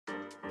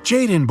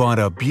Jaden bought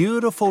a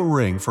beautiful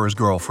ring for his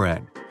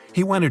girlfriend.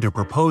 He wanted to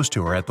propose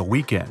to her at the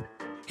weekend.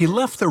 He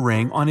left the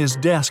ring on his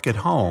desk at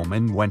home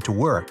and went to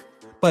work.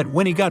 But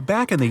when he got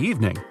back in the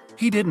evening,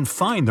 he didn't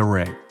find the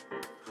ring.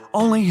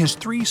 Only his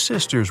 3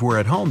 sisters were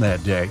at home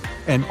that day,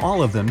 and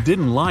all of them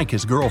didn't like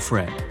his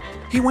girlfriend.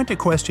 He went to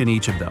question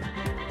each of them.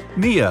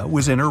 Mia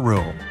was in her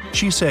room.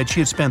 She said she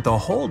had spent the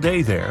whole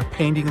day there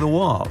painting the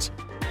walls.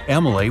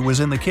 Emily was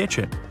in the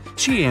kitchen.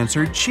 She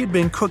answered she'd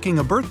been cooking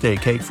a birthday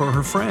cake for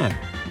her friend.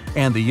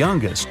 And the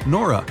youngest,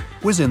 Nora,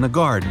 was in the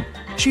garden.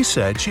 She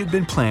said she had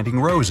been planting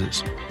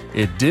roses.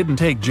 It didn't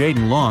take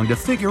Jaden long to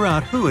figure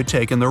out who had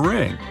taken the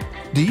ring.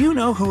 Do you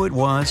know who it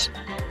was?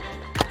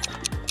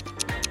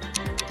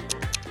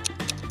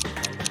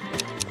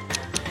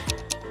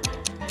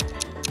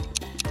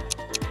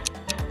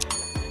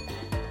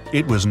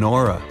 It was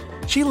Nora.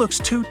 She looks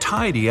too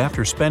tidy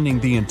after spending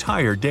the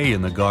entire day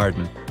in the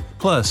garden.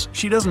 Plus,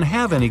 she doesn't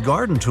have any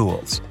garden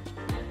tools.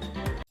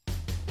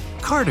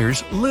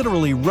 Carter's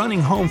literally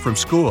running home from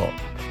school.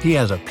 He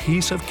has a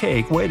piece of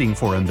cake waiting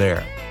for him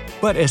there.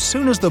 But as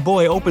soon as the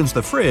boy opens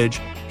the fridge,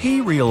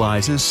 he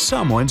realizes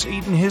someone's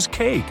eaten his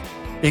cake.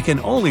 It can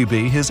only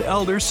be his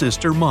elder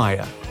sister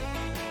Maya.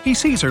 He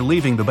sees her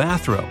leaving the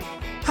bathroom.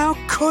 "How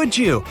could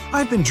you?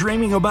 I've been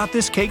dreaming about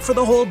this cake for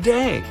the whole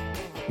day."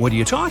 "What are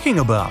you talking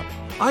about?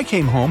 I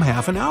came home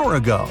half an hour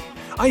ago.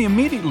 I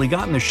immediately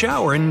got in the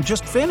shower and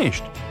just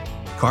finished."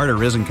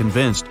 Carter isn't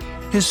convinced.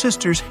 His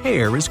sister's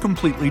hair is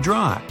completely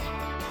dry.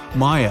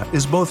 Maya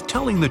is both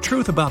telling the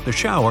truth about the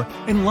shower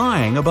and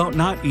lying about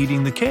not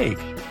eating the cake.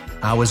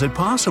 How is it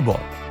possible?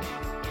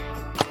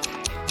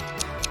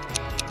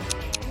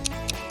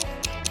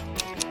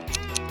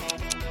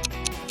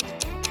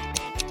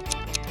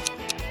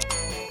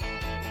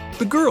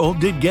 The girl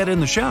did get in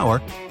the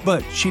shower,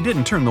 but she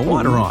didn't turn the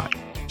water on.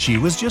 She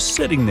was just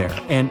sitting there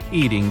and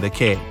eating the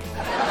cake.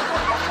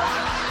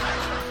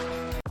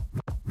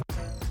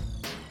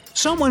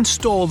 Someone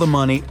stole the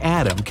money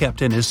Adam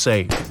kept in his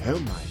safe. Oh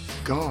my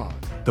God.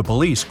 The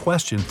police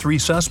questioned 3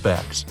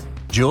 suspects.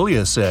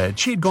 Julia said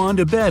she'd gone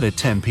to bed at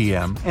 10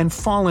 p.m. and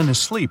fallen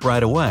asleep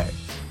right away.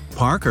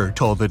 Parker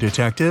told the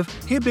detective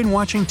he'd been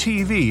watching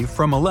TV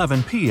from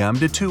 11 p.m.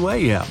 to 2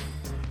 a.m.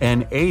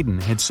 And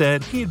Aiden had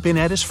said he had been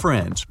at his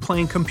friend's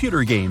playing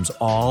computer games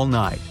all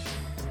night.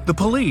 The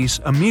police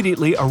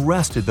immediately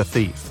arrested the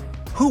thief.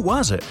 Who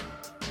was it?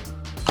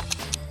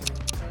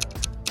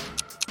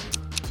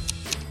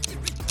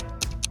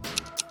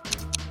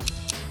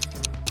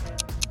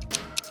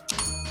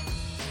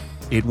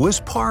 It was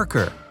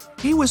Parker.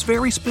 He was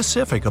very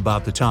specific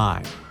about the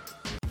time.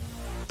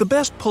 The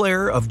best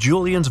player of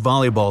Julian's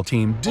volleyball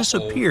team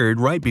disappeared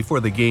right before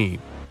the game.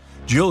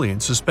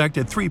 Julian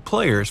suspected 3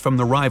 players from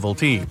the rival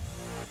team.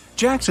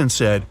 Jackson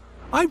said,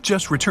 "I've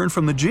just returned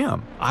from the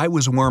gym. I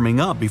was warming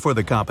up before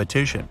the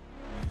competition."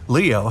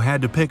 Leo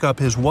had to pick up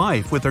his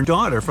wife with her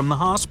daughter from the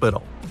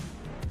hospital.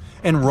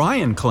 And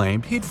Ryan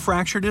claimed he'd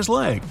fractured his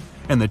leg,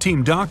 and the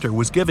team doctor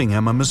was giving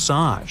him a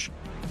massage.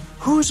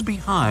 Who's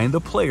behind the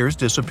player's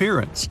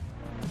disappearance?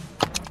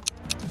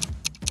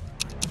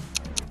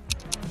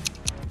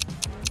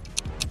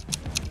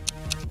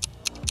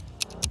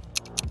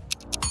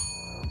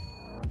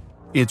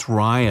 It's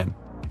Ryan.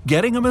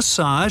 Getting a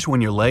massage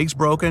when your leg's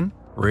broken?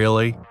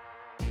 Really?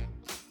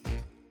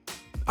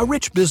 A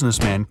rich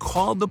businessman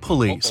called the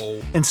police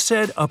and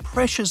said a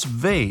precious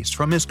vase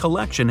from his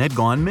collection had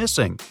gone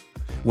missing.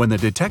 When the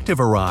detective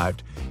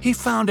arrived, he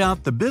found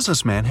out the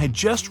businessman had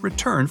just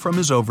returned from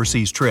his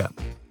overseas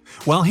trip.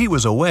 While he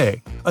was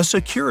away, a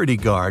security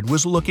guard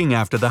was looking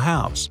after the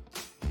house.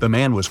 The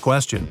man was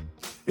questioned.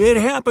 "It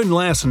happened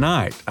last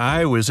night.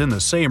 I was in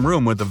the same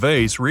room with the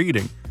vase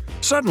reading.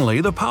 Suddenly,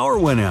 the power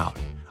went out.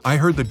 I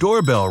heard the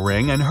doorbell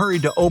ring and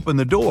hurried to open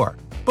the door,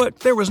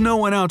 but there was no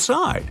one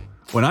outside.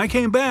 When I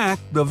came back,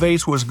 the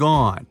vase was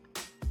gone."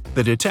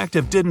 The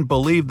detective didn't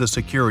believe the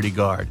security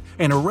guard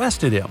and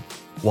arrested him.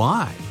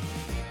 Why?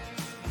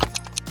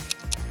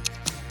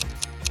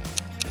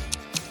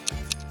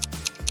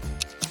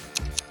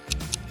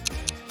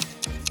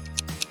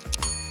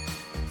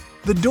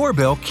 The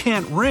doorbell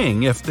can't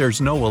ring if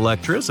there's no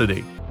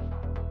electricity.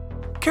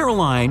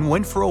 Caroline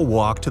went for a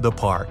walk to the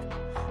park.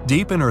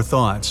 Deep in her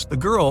thoughts, the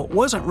girl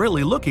wasn't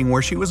really looking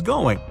where she was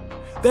going.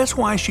 That's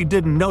why she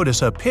didn't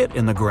notice a pit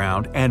in the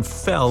ground and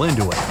fell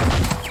into it.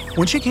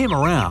 When she came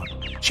around,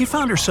 she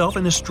found herself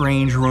in a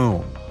strange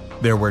room.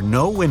 There were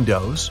no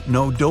windows,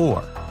 no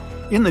door.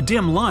 In the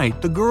dim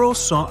light, the girl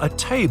saw a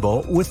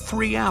table with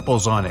 3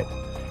 apples on it.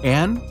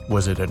 And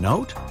was it a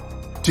note?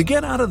 "To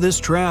get out of this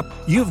trap,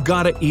 you've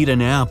got to eat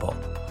an apple.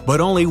 But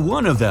only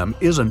one of them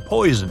isn't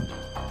poisoned.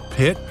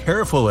 Pick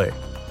carefully."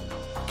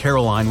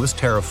 Caroline was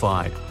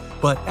terrified.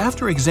 But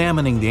after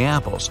examining the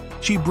apples,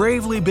 she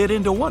bravely bit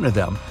into one of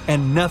them,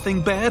 and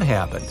nothing bad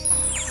happened.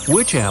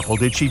 Which apple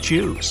did she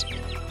choose?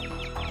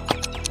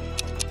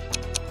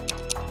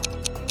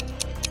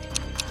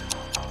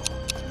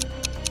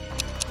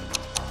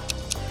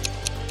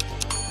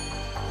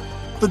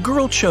 The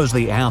girl chose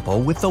the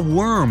apple with the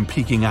worm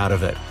peeking out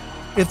of it.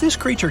 If this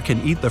creature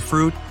can eat the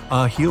fruit,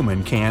 a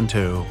human can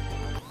too.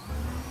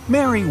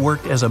 Mary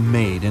worked as a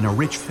maid in a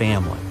rich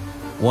family.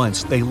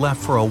 Once they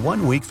left for a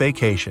one-week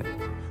vacation.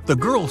 The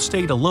girl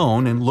stayed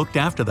alone and looked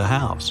after the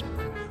house.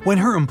 When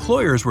her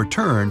employers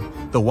returned,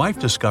 the wife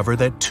discovered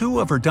that 2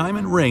 of her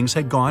diamond rings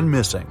had gone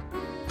missing.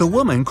 The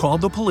woman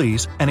called the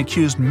police and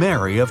accused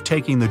Mary of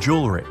taking the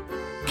jewelry.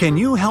 Can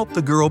you help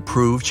the girl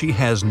prove she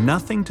has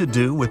nothing to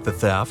do with the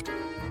theft?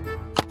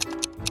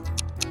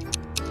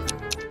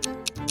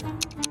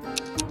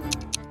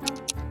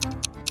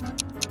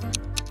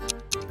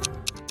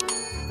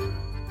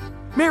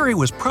 Mary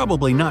was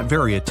probably not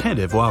very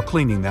attentive while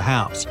cleaning the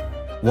house.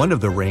 One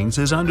of the rings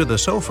is under the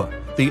sofa,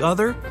 the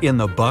other in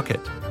the bucket.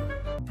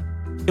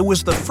 It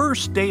was the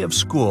first day of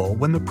school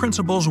when the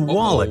principal's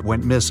wallet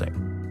went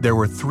missing. There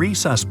were 3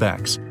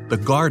 suspects: the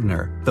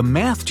gardener, the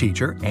math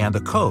teacher, and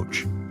the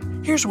coach.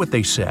 Here's what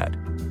they said.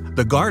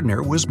 The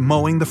gardener was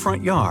mowing the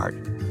front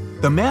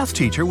yard. The math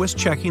teacher was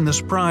checking the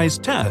surprise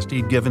test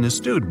he'd given his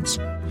students.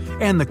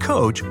 And the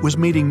coach was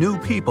meeting new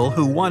people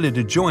who wanted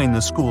to join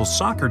the school's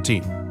soccer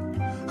team.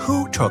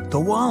 Who took the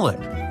wallet?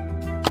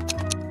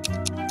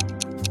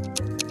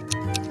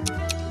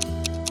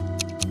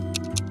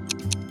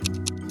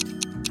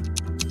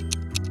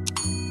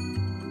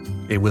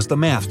 It was the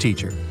math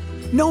teacher.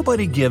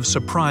 Nobody gives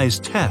surprise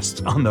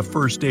tests on the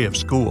first day of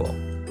school.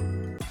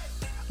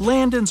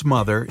 Landon's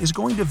mother is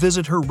going to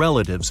visit her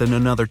relatives in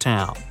another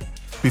town.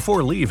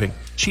 Before leaving,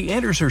 she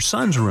enters her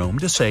son's room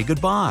to say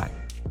goodbye.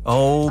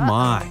 Oh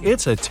my,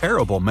 it's a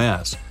terrible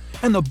mess.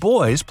 And the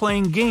boy's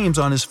playing games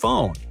on his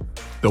phone.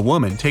 The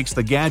woman takes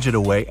the gadget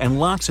away and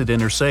locks it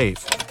in her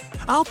safe.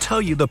 I'll tell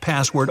you the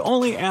password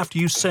only after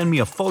you send me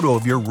a photo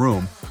of your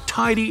room,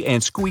 tidy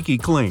and squeaky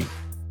clean.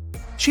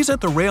 She's at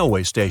the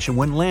railway station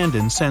when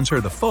Landon sends her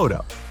the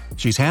photo.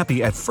 She's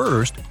happy at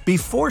first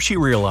before she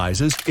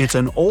realizes it's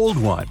an old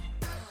one.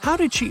 How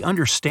did she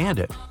understand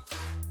it?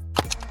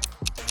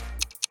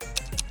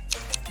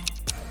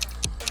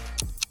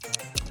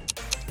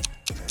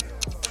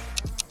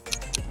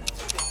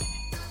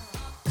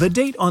 The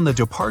date on the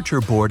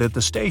departure board at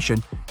the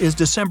station is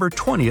December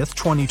 20th,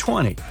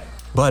 2020,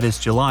 but it's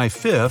July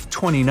 5th,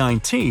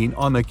 2019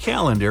 on the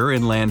calendar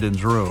in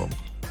Landon's room.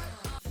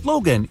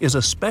 Logan is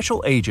a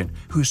special agent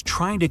who's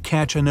trying to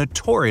catch a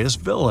notorious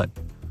villain.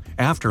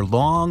 After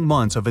long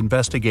months of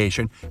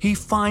investigation, he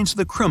finds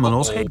the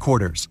criminal's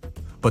headquarters.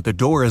 But the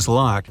door is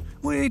locked,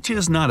 which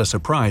is not a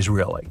surprise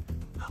really.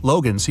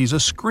 Logan sees a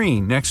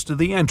screen next to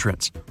the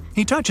entrance.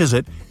 He touches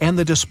it and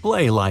the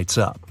display lights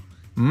up.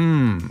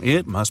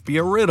 It must be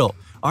a riddle.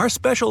 Our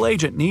special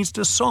agent needs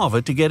to solve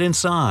it to get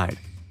inside.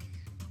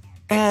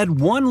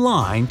 Add 1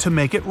 line to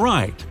make it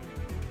right.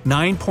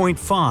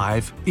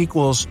 9.5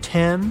 equals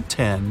 10,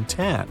 10,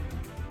 10.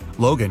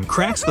 Logan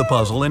cracks the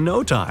puzzle in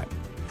no time.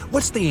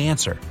 What's the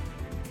answer?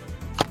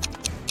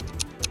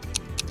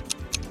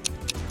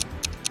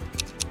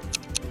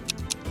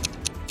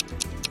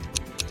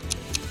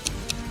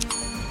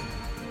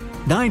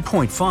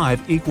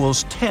 "9.5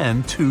 equals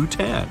 10 to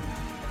 10.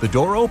 The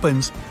door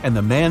opens, and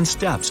the man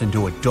steps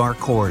into a dark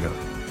corridor.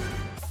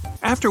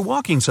 After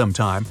walking some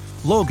time,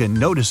 Logan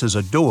notices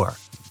a door.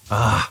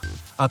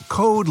 A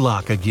code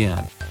lock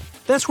again.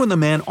 That's when the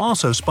man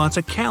also spots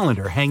a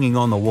calendar hanging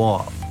on the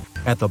wall.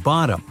 At the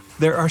bottom,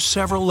 there are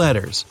several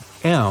letters,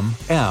 M,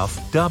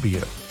 F,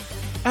 W.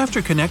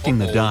 After connecting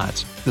the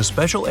dots, the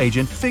special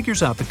agent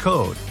figures out the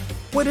code.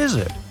 What is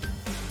it?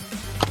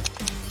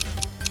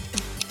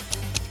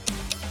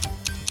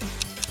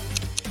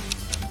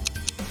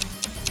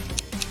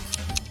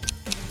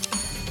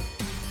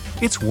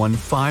 It's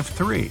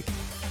 153.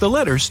 The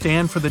letters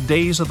stand for the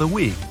days of the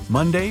week,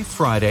 Monday,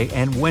 Friday,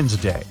 and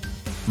Wednesday.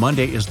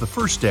 Monday is the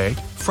first day,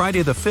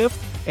 Friday the 5th,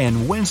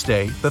 and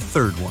Wednesday the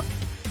 3rd one.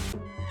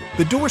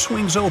 The door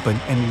swings open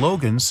and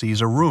Logan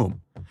sees a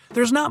room.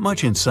 There's not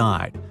much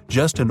inside,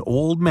 just an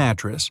old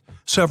mattress,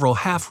 several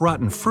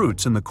half-rotten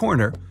fruits in the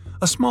corner,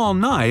 a small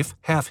knife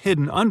half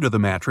hidden under the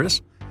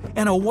mattress,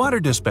 and a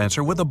water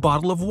dispenser with a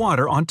bottle of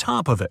water on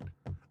top of it.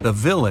 The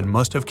villain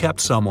must have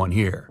kept someone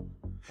here.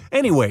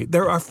 Anyway,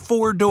 there are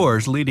 4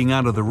 doors leading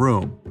out of the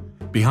room.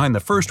 Behind the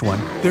first one,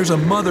 there's a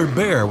mother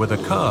bear with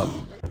a cub.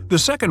 The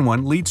second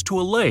one leads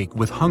to a lake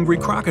with hungry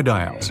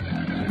crocodiles.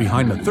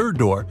 Behind the third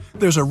door,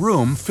 there's a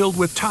room filled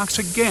with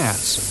toxic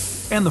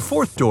gas. And the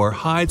fourth door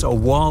hides a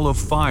wall of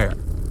fire.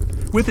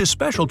 With his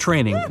special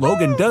training,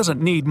 Logan doesn't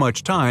need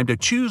much time to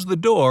choose the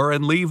door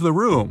and leave the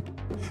room.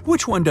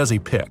 Which one does he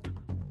pick?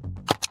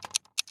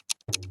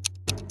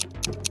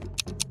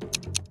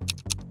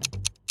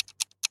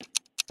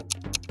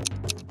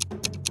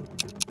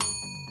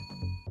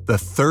 The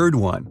third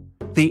one.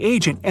 The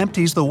agent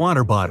empties the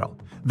water bottle.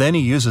 Then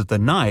he uses the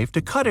knife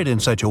to cut it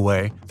in such a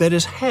way that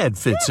his head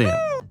fits in.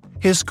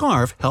 His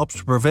scarf helps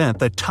to prevent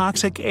the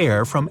toxic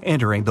air from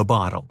entering the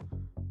bottle.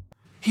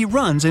 He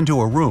runs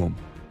into a room.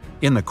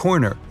 In the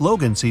corner,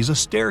 Logan sees a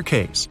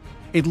staircase.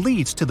 It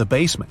leads to the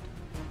basement.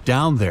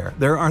 Down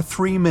there are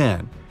 3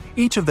 men.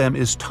 Each of them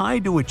is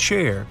tied to a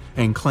chair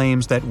and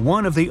claims that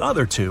one of the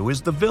other 2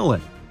 is the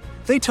villain.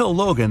 They tell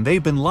Logan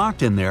they've been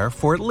locked in there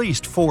for at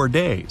least 4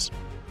 days.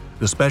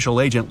 The special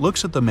agent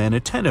looks at the men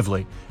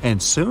attentively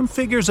and soon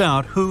figures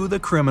out who the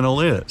criminal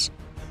is.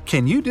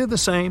 Can you do the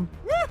same?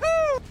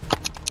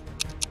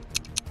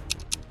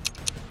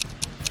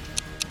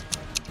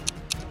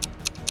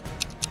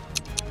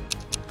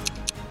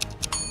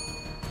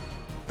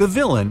 The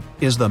villain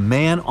is the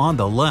man on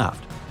the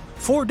left.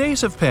 4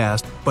 days have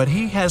passed, but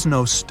he has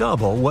no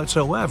stubble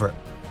whatsoever.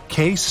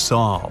 Case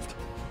solved.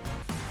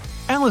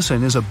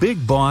 Allison is a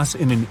big boss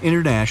in an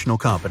international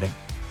company.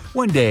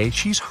 One day,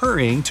 she's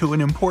hurrying to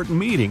an important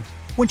meeting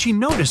when she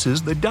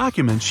notices the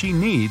documents she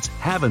needs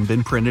haven't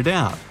been printed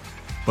out.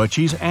 But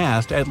she's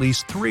asked at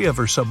least 3 of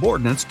her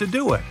subordinates to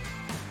do it.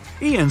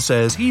 Ian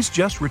says he's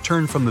just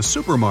returned from the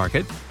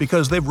supermarket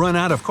because they've run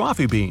out of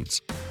coffee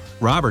beans.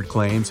 Robert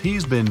claims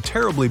he's been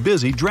terribly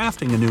busy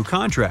drafting a new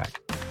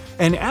contract.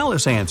 And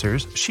Alice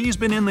answers she's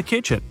been in the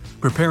kitchen,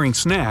 preparing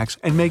snacks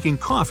and making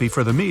coffee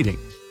for the meeting.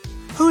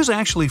 Who's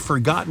actually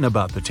forgotten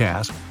about the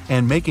task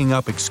and making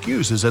up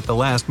excuses at the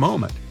last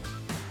moment?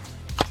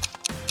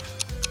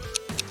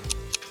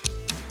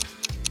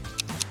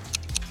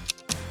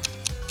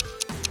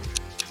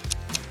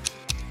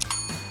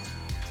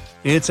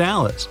 It's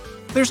Alice.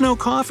 There's no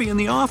coffee in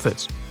the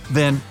office.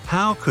 Then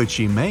how could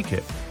she make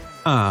it?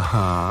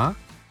 Uh-huh.